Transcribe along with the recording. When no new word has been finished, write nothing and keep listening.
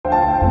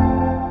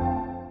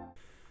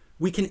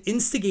We can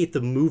instigate the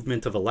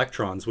movement of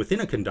electrons within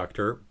a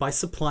conductor by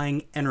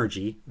supplying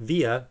energy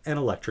via an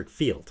electric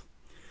field.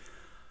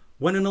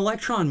 When an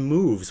electron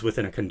moves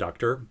within a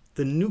conductor,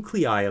 the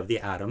nuclei of the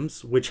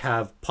atoms, which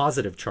have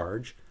positive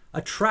charge,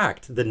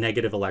 attract the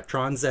negative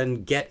electrons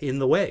and get in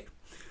the way.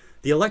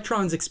 The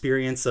electrons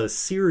experience a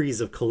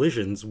series of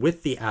collisions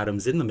with the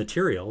atoms in the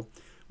material,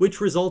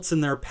 which results in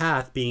their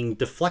path being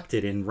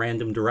deflected in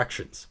random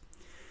directions.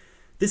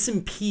 This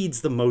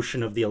impedes the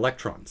motion of the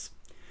electrons.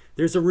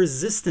 There's a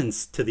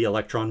resistance to the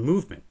electron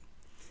movement.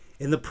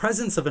 In the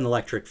presence of an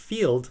electric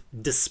field,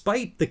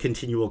 despite the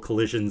continual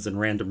collisions and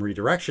random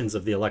redirections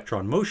of the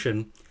electron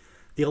motion,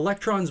 the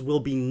electrons will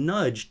be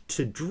nudged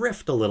to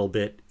drift a little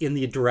bit in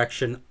the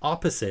direction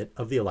opposite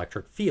of the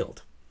electric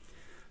field.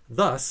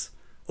 Thus,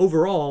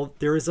 overall,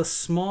 there is a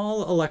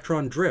small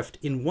electron drift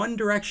in one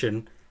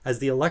direction as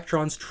the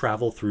electrons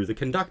travel through the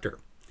conductor.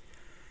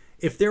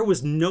 If there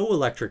was no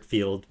electric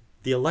field,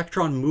 the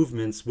electron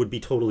movements would be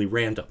totally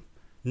random,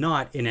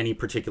 not in any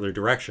particular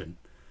direction,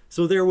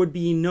 so there would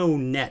be no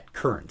net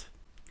current.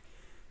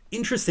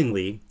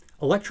 Interestingly,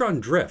 electron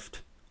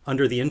drift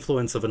under the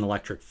influence of an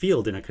electric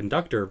field in a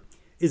conductor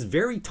is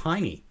very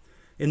tiny,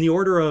 in the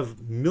order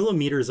of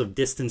millimeters of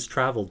distance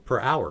traveled per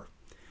hour.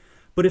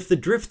 But if the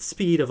drift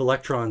speed of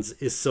electrons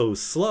is so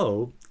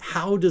slow,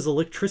 how does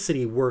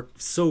electricity work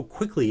so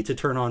quickly to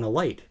turn on a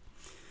light?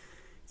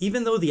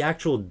 Even though the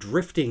actual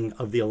drifting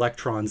of the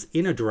electrons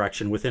in a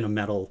direction within a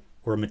metal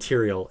or a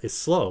material is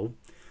slow,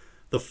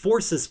 the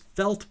forces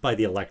felt by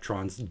the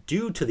electrons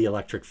due to the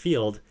electric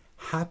field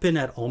happen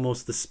at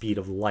almost the speed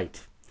of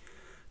light.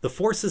 The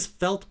forces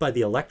felt by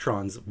the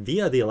electrons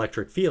via the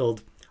electric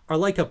field are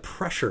like a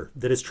pressure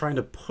that is trying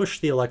to push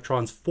the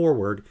electrons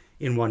forward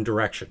in one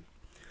direction.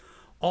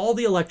 All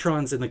the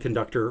electrons in the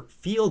conductor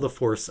feel the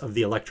force of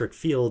the electric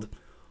field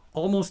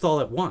almost all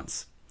at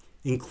once,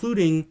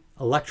 including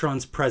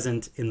electrons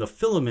present in the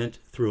filament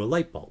through a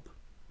light bulb.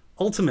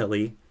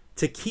 Ultimately,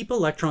 to keep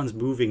electrons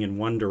moving in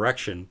one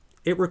direction,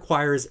 it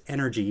requires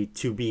energy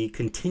to be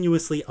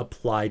continuously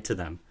applied to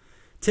them,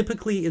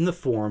 typically in the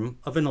form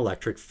of an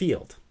electric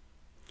field.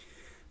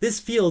 This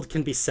field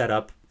can be set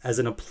up as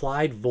an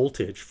applied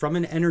voltage from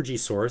an energy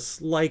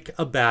source like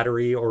a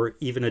battery or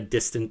even a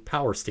distant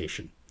power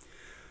station.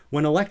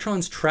 When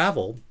electrons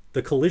travel,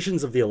 the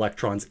collisions of the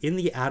electrons in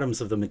the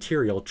atoms of the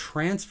material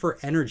transfer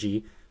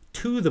energy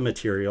to the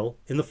material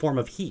in the form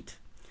of heat.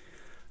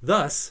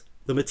 Thus,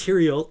 the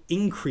material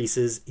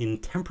increases in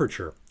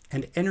temperature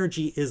and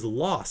energy is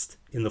lost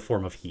in the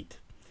form of heat.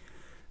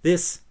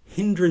 This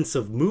hindrance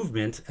of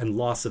movement and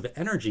loss of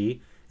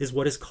energy is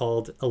what is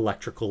called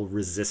electrical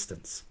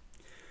resistance.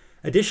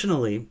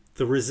 Additionally,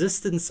 the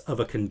resistance of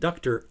a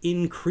conductor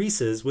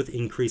increases with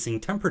increasing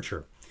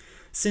temperature,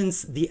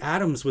 since the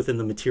atoms within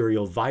the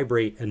material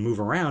vibrate and move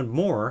around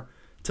more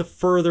to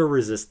further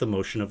resist the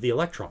motion of the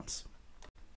electrons.